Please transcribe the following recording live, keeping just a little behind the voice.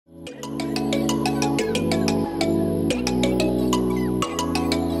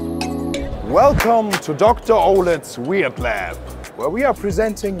Welcome to Dr. OLED's Weird Lab, where we are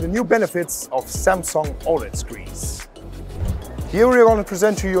presenting the new benefits of Samsung OLED screens. Here we are going to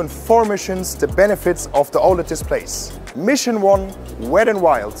present to you in 4 missions the benefits of the OLED displays. Mission 1, Wet and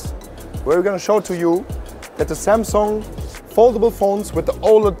Wild, where we're going to show to you that the Samsung foldable phones with the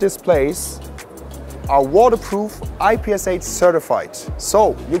OLED displays are waterproof, IPS8 certified.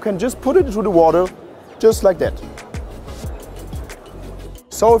 So you can just put it into the water, just like that.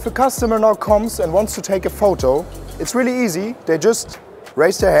 So if a customer now comes and wants to take a photo, it's really easy. They just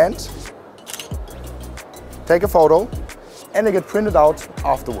raise their hand, take a photo, and they get printed out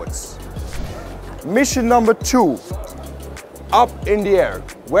afterwards. Mission number 2, Up in the Air,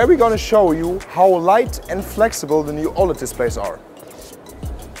 where we're going to show you how light and flexible the new OLED displays are.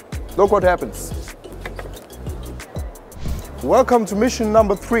 Look what happens. Welcome to mission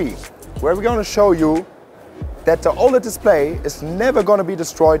number 3, where we're going to show you that the OLED display is never going to be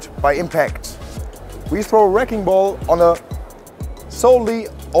destroyed by impact. We throw a wrecking ball on a solely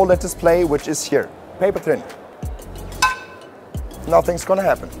OLED display, which is here, paper thin. Nothing's going to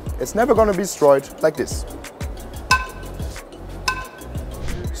happen. It's never going to be destroyed like this.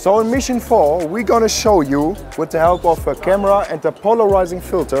 So in mission 4, we're going to show you, with the help of a camera and a polarizing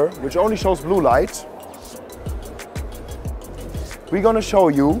filter, which only shows blue light, we're going to show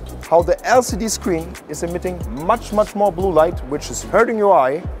you how the LCD screen is emitting much more blue light, which is hurting your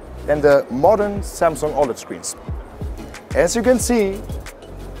eye, than the modern Samsung OLED screens. As you can see,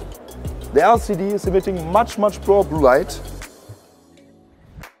 the LCD is emitting much more blue light.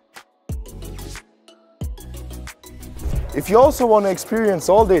 If you also want to experience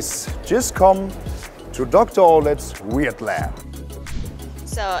all this, just come to Dr. OLED's Weird Lab.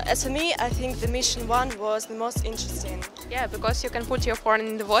 So, as for me, I think the mission 1 was the most interesting. Yeah, because you can put your phone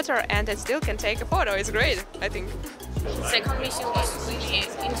in the water and it still can take a photo. It's great, I think. Second mission was really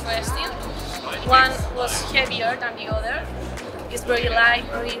interesting. One was heavier than the other. It's very light,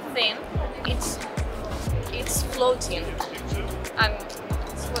 very thin. It's floating, and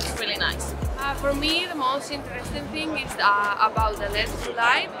it was really nice. For me, the most interesting thing is about the LED blue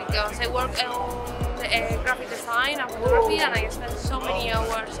light, because I work on graphic design and photography, and I spend so many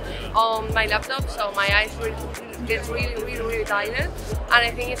hours on my laptop, so my eyes get really tired. And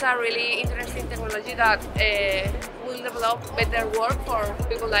I think it's a really interesting technology that will develop better work for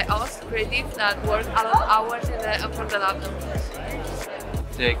people like us, creative, that work a lot of hours in front of the laptop.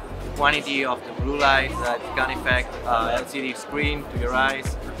 The quantity of the blue light that can affect LCD screen to your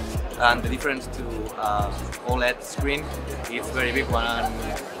eyes, and the difference to OLED screen, it's a very big one,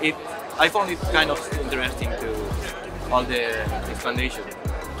 and I found it kind of interesting to all the explanation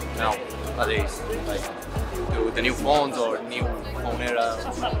nowadays, like to the new phones or new phone era.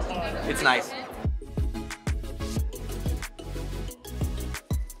 It's nice.